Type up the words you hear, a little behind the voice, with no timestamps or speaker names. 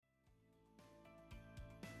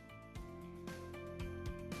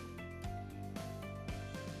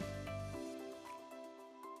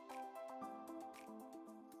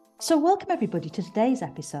So welcome everybody to today's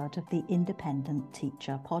episode of the Independent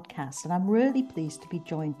Teacher Podcast. And I'm really pleased to be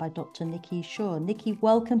joined by Dr. Nikki Shure. Nikki,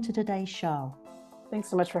 welcome to today's show. Thanks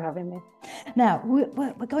so much for having me. Now,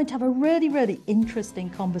 we're going to have a really interesting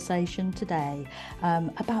conversation today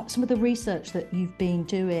about some of the research that you've been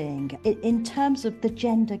doing in terms of the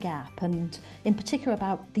gender gap and in particular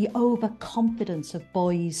about the overconfidence of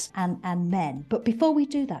boys and men. But before we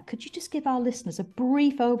do that, could you just give our listeners a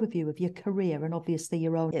brief overview of your career and obviously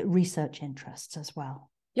your own research interests as well?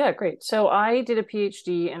 Yeah, great. So I did a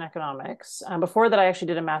PhD in economics. Before that, I actually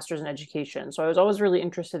did a master's in education. So I was always really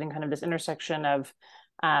interested in kind of this intersection of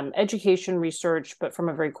education research, but from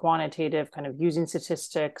a very quantitative kind of using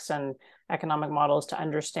statistics and economic models to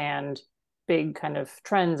understand big kind of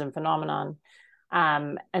trends and phenomenon.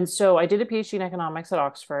 And so I did a PhD in economics at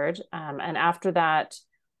Oxford. And after that,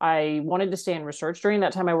 I wanted to stay in research. During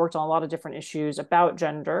that time, I worked on a lot of different issues about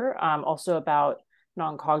gender, also about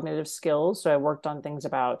non-cognitive skills. So I worked on things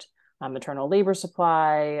about maternal labor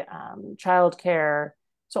supply, childcare,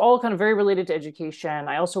 so all kind of very related to education.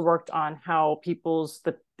 I also worked on how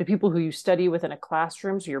the people who you study within a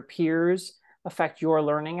classroom, so your peers, affect your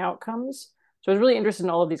learning outcomes. So I was really interested in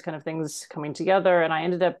all of these kind of things coming together. And I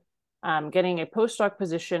ended up getting a postdoc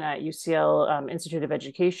position at UCL Institute of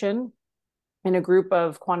Education in a group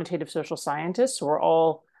of quantitative social scientists. So we're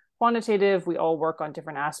all quantitative. We all work on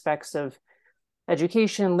different aspects of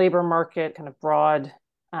education, labor market, kind of broad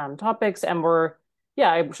topics. And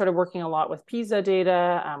I started working a lot with PISA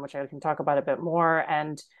data, which I can talk about a bit more,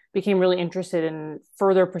 and became really interested in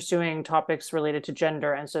further pursuing topics related to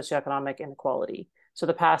gender and socioeconomic inequality. So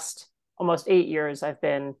the past almost 8 years, I've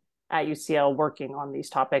been at UCL working on these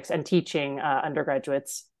topics and teaching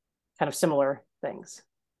undergraduates kind of similar things.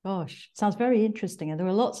 Gosh, sounds very interesting. And there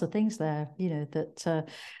are lots of things there, that,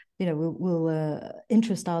 will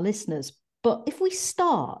interest our listeners. But if we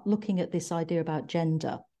start looking at this idea about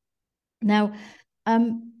gender, now,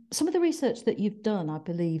 some of the research that you've done, I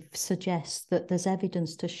believe, suggests that there's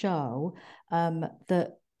evidence to show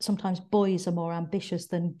that sometimes boys are more ambitious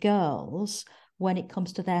than girls when it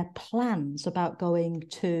comes to their plans about going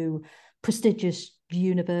to prestigious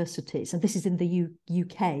universities. And this is in the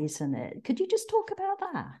UK, isn't it? Could you just talk about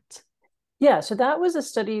that? Yeah, so that was a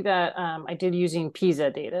study that I did using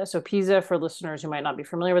PISA data. So PISA, for listeners who might not be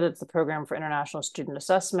familiar with it, it's the Program for International Student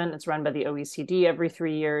Assessment. It's run by the OECD every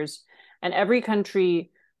 3 years. And every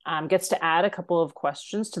country gets to add a couple of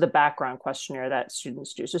questions to the background questionnaire that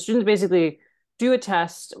students do. So students basically do a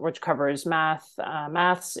test which covers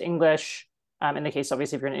maths, English, in the case,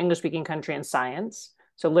 obviously, if you're in an English-speaking country, and science,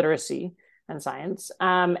 so literacy and science.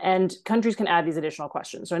 And countries can add these additional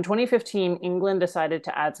questions. So in 2015, England decided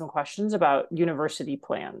to add some questions about university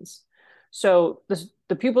plans. So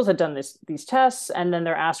the pupils had done these tests, and then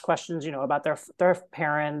they're asked questions, about their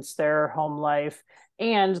parents, their home life,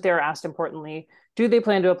 and they're asked, importantly, do they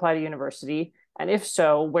plan to apply to university? And if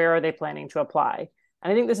so, where are they planning to apply?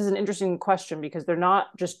 And I think this is an interesting question because they're not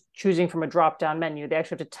just choosing from a drop-down menu. They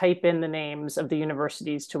actually have to type in the names of the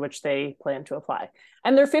universities to which they plan to apply.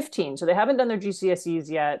 And they're 15, so they haven't done their GCSEs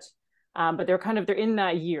yet, but they're in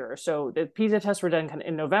that year. So the PISA tests were done kind of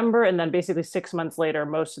in November, and then basically 6 months later,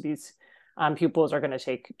 most of these pupils are going to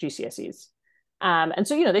take GCSEs. And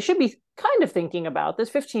so, they should be kind of thinking about this.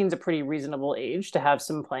 15 is a pretty reasonable age to have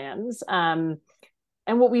some plans.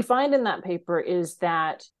 And what we find in that paper is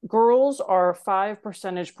that girls are 5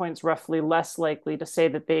 percentage points roughly less likely to say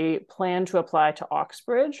that they plan to apply to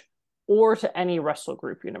Oxbridge or to any Russell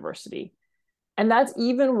Group university. And that's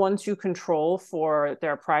even once you control for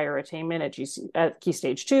their prior attainment at Key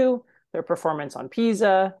Stage 2, their performance on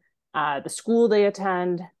PISA, the school they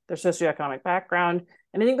attend, their socioeconomic background.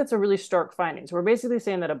 And I think that's a really stark finding. So we're basically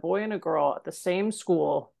saying that a boy and a girl at the same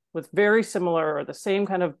school with very similar or the same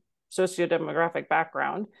kind of sociodemographic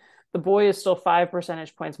background, the boy is still 5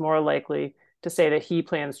 percentage points more likely to say that he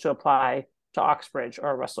plans to apply to Oxbridge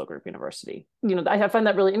or Russell Group University. I find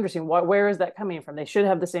that really interesting. Where is that coming from? They should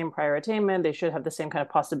have the same prior attainment. They should have the same kind of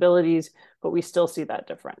possibilities, but we still see that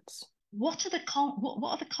difference. What are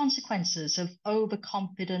the consequences of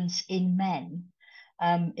overconfidence in men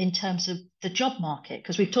in terms of the job market?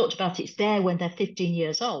 Because we've talked about it's there when they're 15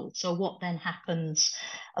 years old. So what then happens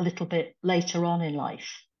a little bit later on in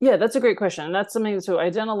life? Yeah, that's a great question. And that's something, so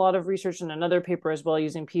I've done a lot of research in another paper as well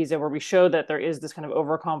using PISA where we show that there is this kind of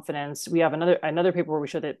overconfidence. We have another paper where we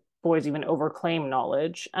show that boys even overclaim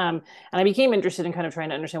knowledge. And I became interested in kind of trying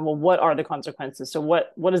to understand, well, what are the consequences? So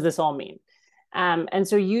what does this all mean? And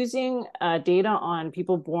so using data on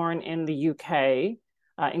people born in the UK,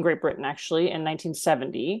 in Great Britain, actually, in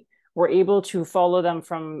 1970, we're able to follow them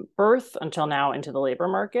from birth until now into the labor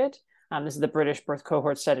market. This is the British birth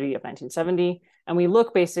cohort study of 1970. And we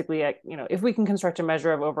look basically at, if we can construct a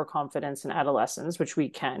measure of overconfidence in adolescents, which we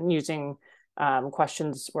can using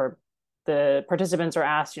questions where the participants are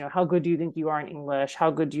asked, how good do you think you are in English?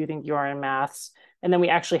 How good do you think you are in maths? And then we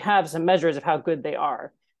actually have some measures of how good they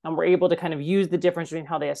are. And we're able to kind of use the difference between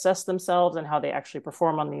how they assess themselves and how they actually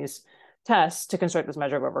perform on these tests to construct this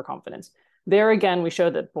measure of overconfidence. There again, we show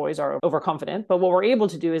that boys are overconfident, but what we're able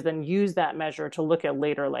to do is then use that measure to look at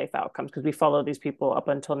later life outcomes, because we follow these people up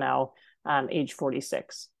until now, age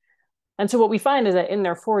 46. And so what we find is that in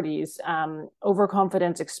their 40s,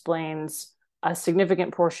 overconfidence explains a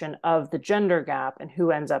significant portion of the gender gap and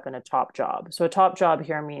who ends up in a top job. So a top job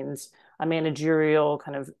here means a managerial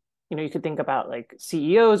kind of, you could think about like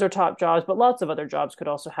CEOs or top jobs, but lots of other jobs could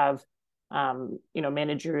also have,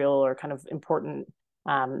 managerial or kind of important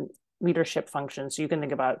leadership functions. So you can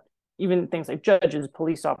think about even things like judges,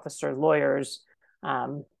 police officers, lawyers,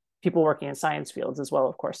 people working in science fields as well,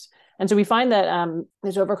 of course. And so we find that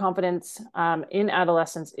this overconfidence in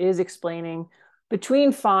adolescence is explaining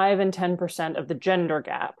between 5 and 10% of the gender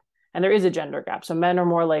gap. And there is a gender gap. So men are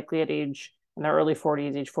more likely in their early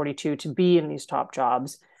 40s, age 42, to be in these top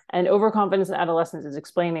jobs. And overconfidence in adolescence is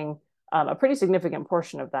explaining a pretty significant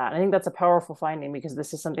portion of that. And I think that's a powerful finding, because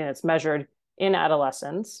this is something that's measured in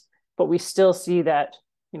adolescence, but we still see that,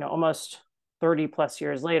 almost 30 plus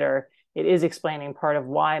years later, it is explaining part of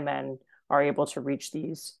why men are able to reach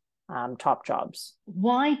these top jobs.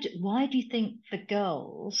 Why do you think the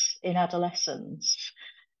girls in adolescence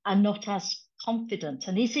are not as confident?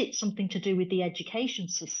 And is it something to do with the education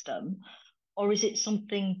system, or is it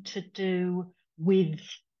something to do with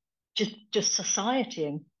just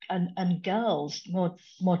society and girls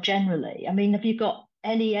more generally? I mean, have you got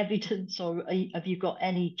any evidence, or have you got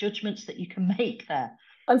any judgments that you can make there?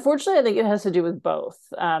 Unfortunately, I think it has to do with both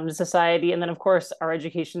society and then, of course, our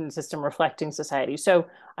education system reflecting society. So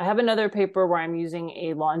I have another paper where I'm using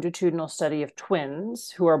a longitudinal study of twins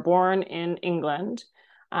who are born in England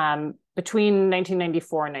between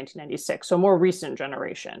 1994 and 1996, so a more recent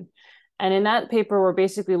generation. And in that paper, we're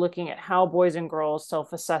basically looking at how boys and girls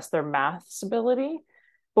self-assess their maths ability,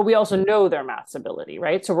 but we also know their maths ability,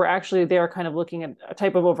 right? So we're actually there kind of looking at a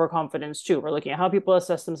type of overconfidence too. We're looking at how people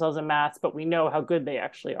assess themselves in maths, but we know how good they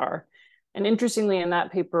actually are. And interestingly, in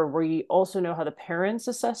that paper, we also know how the parents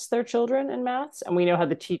assess their children in maths, and we know how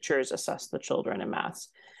the teachers assess the children in maths.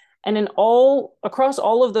 And across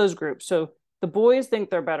all of those groups, so the boys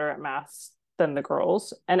think they're better at maths than the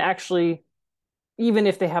girls, and actually, even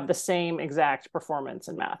if they have the same exact performance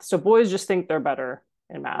in maths. So boys just think they're better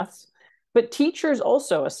in maths. But teachers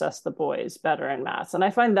also assess the boys better in maths. And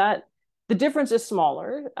I find that the difference is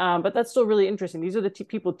smaller, but that's still really interesting. These are the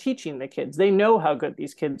people teaching the kids. They know how good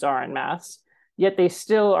these kids are in maths, yet they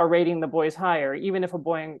still are rating the boys higher, even if a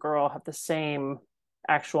boy and girl have the same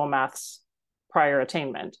actual maths prior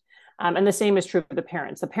attainment. And the same is true for the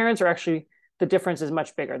parents. The parents are actually, the difference is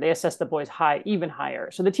much bigger. They assess the boys even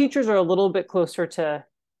higher. So the teachers are a little bit closer to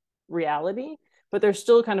reality, but they're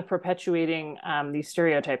still kind of perpetuating these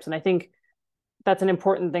stereotypes. And I think that's an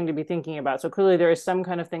important thing to be thinking about. So clearly there is some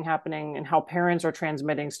kind of thing happening in how parents are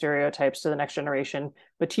transmitting stereotypes to the next generation,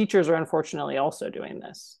 but teachers are unfortunately also doing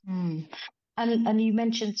this. And you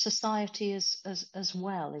mentioned society as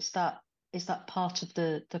well. Is that part of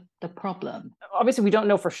the problem? Obviously, we don't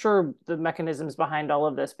know for sure the mechanisms behind all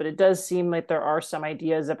of this, but it does seem like there are some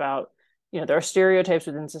ideas about, there are stereotypes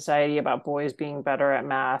within society about boys being better at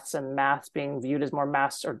maths and maths being viewed as more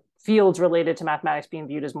or fields related to mathematics being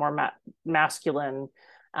viewed as more masculine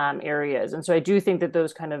areas. And so I do think that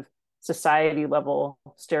those kind of society level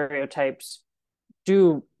stereotypes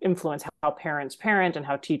do influence how parents parent and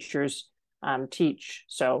how teachers teach.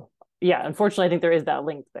 So yeah, unfortunately, I think there is that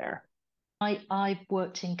link there. I've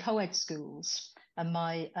worked in co-ed schools, and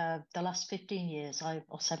the last 15 years,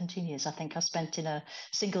 or 17 years, I think I spent in a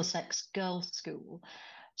single-sex girls' school.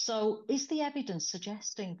 So is the evidence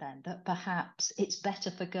suggesting then that perhaps it's better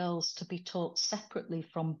for girls to be taught separately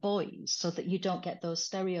from boys, so that you don't get those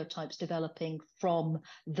stereotypes developing from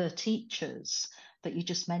the teachers that you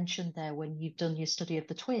just mentioned there when you've done your study of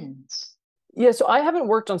the twins? Yeah, so I haven't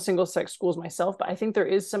worked on single-sex schools myself, but I think there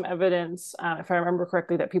is some evidence, if I remember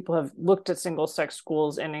correctly, that people have looked at single-sex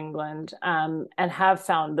schools in England and have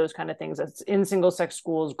found those kind of things. That in single-sex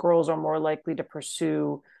schools, girls are more likely to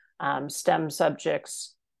pursue STEM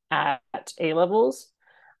subjects at A levels,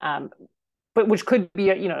 but which could be,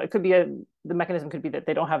 it could be the mechanism could be that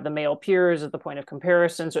they don't have the male peers as the point of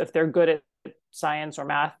comparison. So if they're good at science or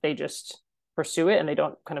math, they just pursue it and they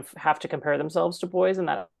don't kind of have to compare themselves to boys in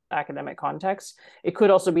that academic context. It could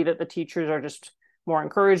also be that the teachers are just more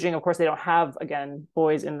encouraging. Of course, they don't have, again,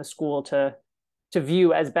 boys in the school to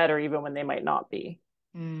view as better, even when they might not be.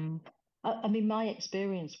 Mm. I mean, my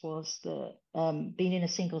experience was that being in a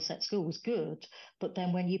single-sex school was good, but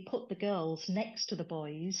then when you put the girls next to the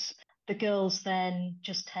boys, the girls then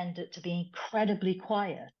just tended to be incredibly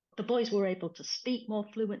quiet. The boys were able to speak more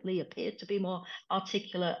fluently, appeared to be more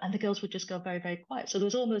articulate, and the girls would just go very, very quiet. So there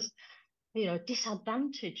was almost,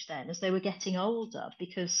 disadvantage then as they were getting older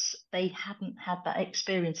because they hadn't had that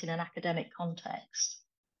experience in an academic context.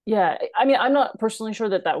 Yeah, I mean, I'm not personally sure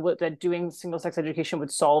that doing single-sex education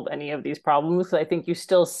would solve any of these problems. I think you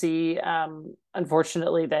still see,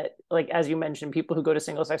 unfortunately, that, like, as you mentioned, people who go to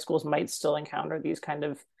single-sex schools might still encounter these kind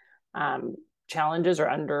of challenges or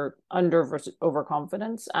under versus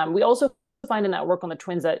overconfidence. We also find in that work on the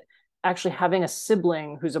twins that actually having a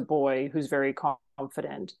sibling who's a boy who's very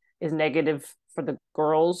confident is negative for the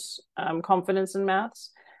girls' confidence in maths.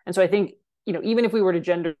 And so I think, even if we were to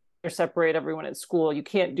gender separate everyone at school, you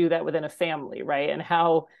can't do that within a family, right? And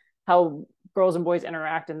how girls and boys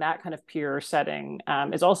interact in that kind of peer setting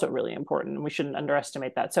is also really important, and we shouldn't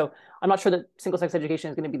underestimate that. So I'm not sure that single-sex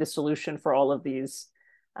education is going to be the solution for all of these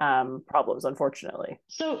problems, unfortunately.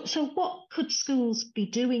 So what could schools be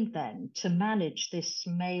doing then to manage this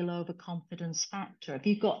male overconfidence factor? Have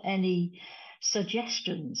you got any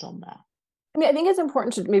suggestions on that? I mean, I think it's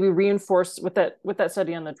important to maybe reinforce with that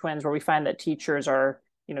study on the twins, where we find that teachers are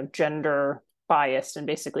gender biased and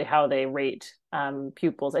basically how they rate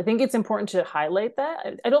pupils. I think it's important to highlight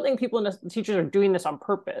that. I don't think teachers are doing this on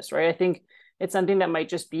purpose, right? I think it's something that might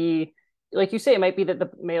just be, like you say, it might be that the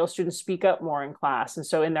male students speak up more in class. And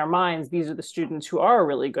so in their minds, these are the students who are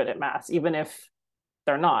really good at math, even if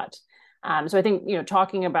they're not. So I think,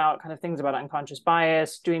 talking about kind of things about unconscious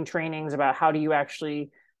bias, doing trainings about how do you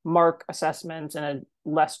actually mark assessments in a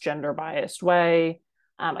less gender biased way.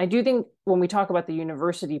 I do think when we talk about the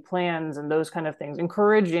university plans and those kind of things,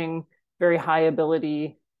 encouraging very high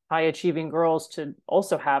ability, high achieving girls to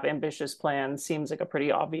also have ambitious plans seems like a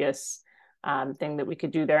pretty obvious thing that we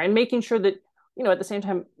could do there. And making sure that, at the same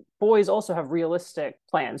time, boys also have realistic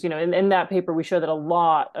plans. In that paper, we show that a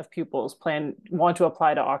lot of pupils want to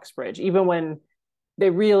apply to Oxbridge, even when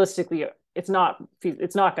they realistically, it's not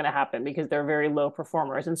going to happen because they're very low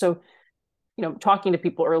performers. And so, talking to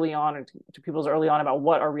people early on, or to pupils early on, about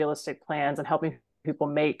what are realistic plans and helping people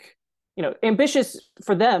make, ambitious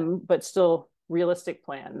for them, but still realistic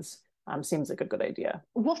plans seems like a good idea.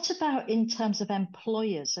 What about in terms of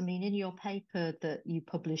employers? I mean, in your paper that you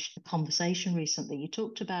published, The Conversation, recently, you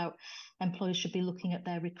talked about employers should be looking at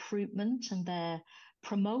their recruitment and their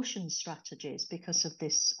promotion strategies because of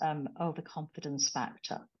this overconfidence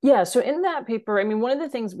factor. Yeah, so in that paper, I mean, one of the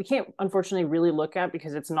things we can't unfortunately really look at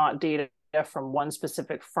because it's not data from one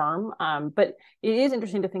specific firm, but it is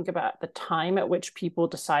interesting to think about the time at which people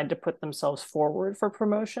decide to put themselves forward for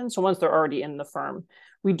promotion. So once they're already in the firm,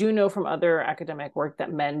 we do know from other academic work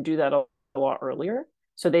that men do that a lot earlier.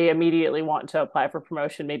 So they immediately want to apply for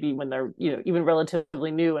promotion, maybe when they're, even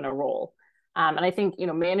relatively new in a role. And I think,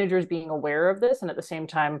 managers being aware of this and at the same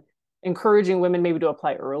time encouraging women maybe to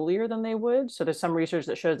apply earlier than they would. So there's some research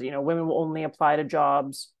that shows that, women will only apply to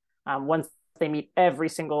jobs once they meet every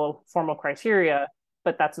single formal criteria,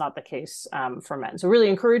 but that's not the case for men. So really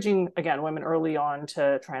encouraging, again, women early on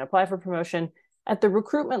to try and apply for promotion. At the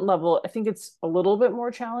recruitment level, I think it's a little bit more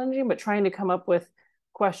challenging, but trying to come up with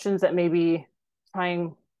questions that maybe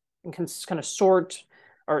trying and can kind of sort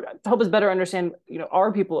or help us better understand,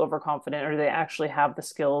 are people overconfident, or do they actually have the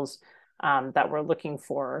skills that we're looking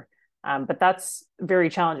for? But that's very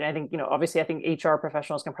challenging. I think, obviously, I think HR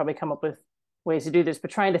professionals can probably come up with ways to do this,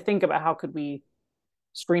 but trying to think about how could we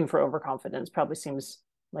screen for overconfidence probably seems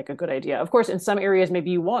like a good idea. Of course, in some areas,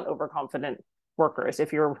 maybe you want overconfident workers.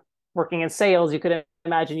 If you're working in sales, you could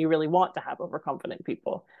imagine you really want to have overconfident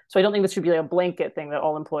people. So I don't think this should be like a blanket thing that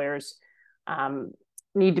all employers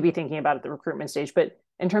need to be thinking about at the recruitment stage. But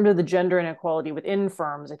in terms of the gender inequality within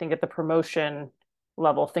firms, I think at the promotion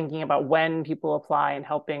level, thinking about when people apply and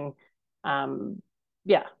helping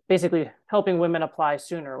basically helping women apply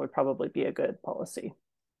sooner would probably be a good policy.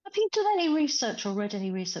 Have you done any research or read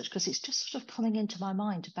any research? Because it's just sort of coming into my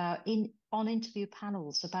mind about on interview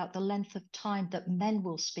panels about the length of time that men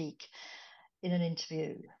will speak in an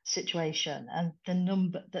interview situation and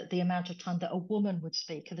the amount of time that a woman would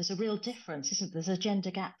speak. And there's a real difference, isn't there? There's a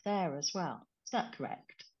gender gap there as well. Is that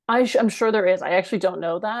correct? I'm sure there is. I actually don't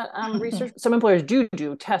know that research. Some employers do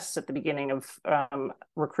tests at the beginning of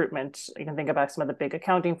recruitment. You can think about some of the big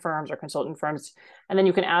accounting firms or consultant firms, and then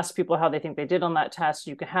you can ask people how they think they did on that test.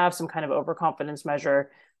 You can have some kind of overconfidence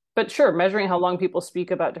measure. But sure, measuring how long people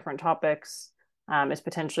speak about different topics is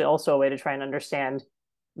potentially also a way to try and understand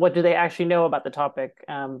what do they actually know about the topic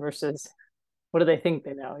versus what do they think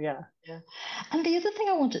they know. Yeah. And the other thing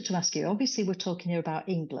I wanted to ask you, obviously we're talking here about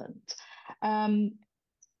England.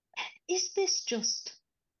 Is this just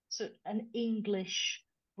sort of an English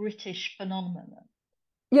British phenomenon?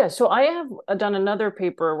 Yeah, so I have done another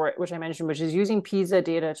paper which I mentioned, which is using PISA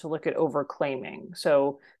data to look at overclaiming.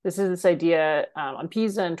 So this is this idea on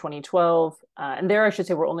PISA in 2012, and there I should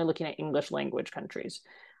say we're only looking at English language countries.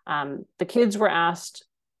 The kids were asked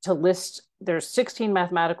to list, there's 16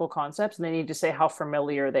 mathematical concepts, and they need to say how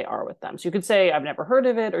familiar they are with them. So you could say, I've never heard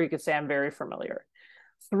of it, or you could say, I'm very familiar.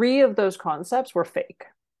 3 of those concepts were fake.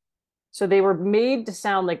 So they were made to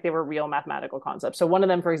sound like they were real mathematical concepts. So one of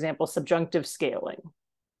them, for example, subjunctive scaling.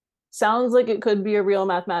 Sounds like it could be a real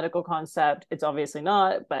mathematical concept. It's obviously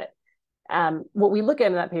not, but what we look at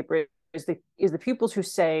in that paper is the pupils who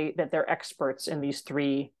say that they're experts in these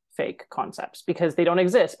 3 fake concepts because they don't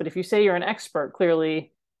exist. But if you say you're an expert,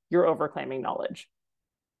 clearly you're overclaiming knowledge.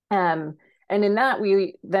 And in that,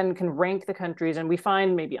 we then can rank the countries, and we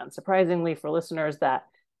find, maybe unsurprisingly for listeners, that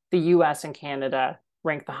the US and Canada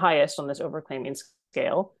rank the highest on this overclaiming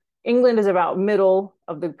scale. England is about middle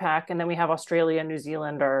of the pack, and then we have Australia and New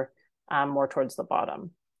Zealand are more towards the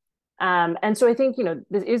bottom. And so I think,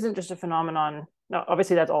 this isn't just a phenomenon. No,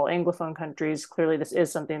 obviously that's all Anglophone countries. Clearly this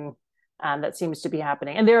is something that seems to be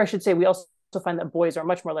happening. And there I should say, we also find that boys are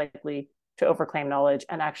much more likely to overclaim knowledge,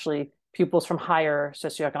 and actually pupils from higher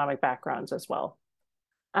socioeconomic backgrounds as well.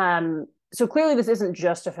 So clearly this isn't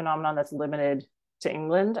just a phenomenon that's limited to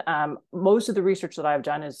England. Most of the research that I've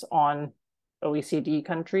done is on OECD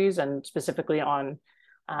countries and specifically on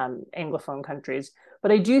Anglophone countries.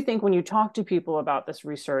 But I do think when you talk to people about this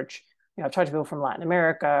research, I've talked to people from Latin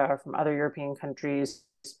America or from other European countries,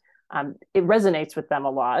 it resonates with them a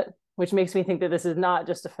lot, which makes me think that this is not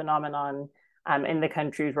just a phenomenon in the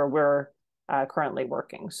countries where we're currently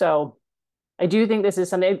working. So I do think this is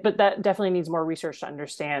something, but that definitely needs more research to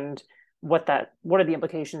understand what are the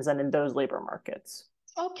implications then in those labor markets.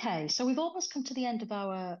 Okay, so we've almost come to the end of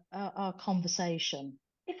our conversation.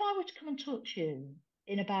 If I were to come and talk to you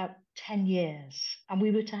in about 10 years and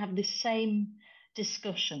we were to have this same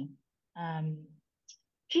discussion,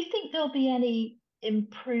 do you think there'll be any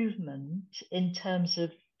improvement in terms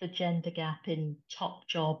of the gender gap in top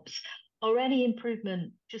jobs, or any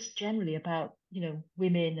improvement just generally about,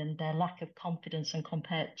 women and their lack of confidence and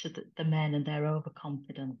compared to the men and their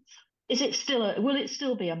overconfidence? Will it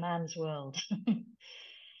still be a man's world?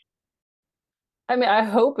 I mean, I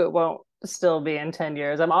hope it won't still be in 10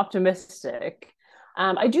 years. I'm optimistic.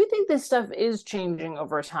 I do think this stuff is changing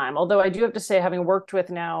over time, although I do have to say, having worked with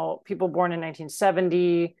now people born in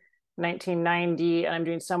 1970, 1990, and I'm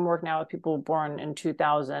doing some work now with people born in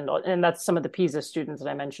 2000, and that's some of the PISA students that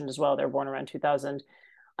I mentioned as well. They're born around 2000.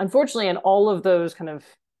 Unfortunately, in all of those kind of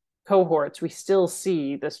cohorts, we still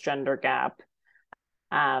see this gender gap.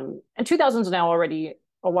 And 2000 is now already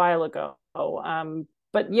a while ago.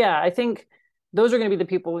 But yeah, I think those are going to be the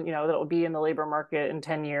people, that will be in the labor market in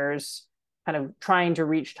 10 years, kind of trying to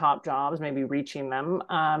reach top jobs, maybe reaching them.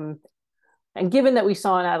 And given that we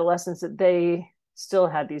saw in adolescence that they still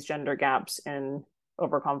had these gender gaps in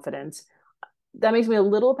overconfidence, that makes me a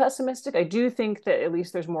little pessimistic. I do think that at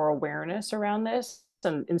least there's more awareness around this,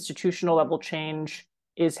 and institutional level change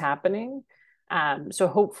is happening. So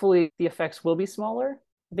hopefully the effects will be smaller.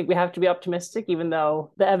 I think we have to be optimistic, even though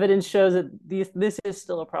the evidence shows that this is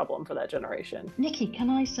still a problem for that generation. Nikki, can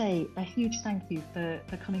I say a huge thank you for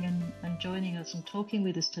coming and joining us and talking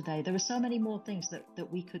with us today. There are so many more things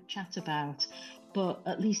that we could chat about, but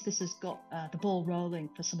at least this has got the ball rolling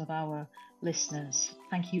for some of our listeners.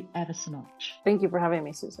 Thank you ever so much. Thank you for having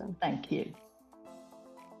me, Susan. Thank you.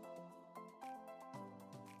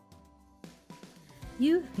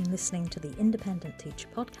 You've been listening to the Independent Teacher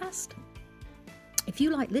podcast. If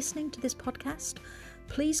you like listening to this podcast,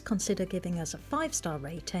 please consider giving us a 5-star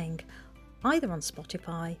rating either on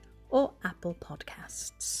Spotify or Apple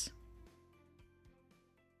Podcasts.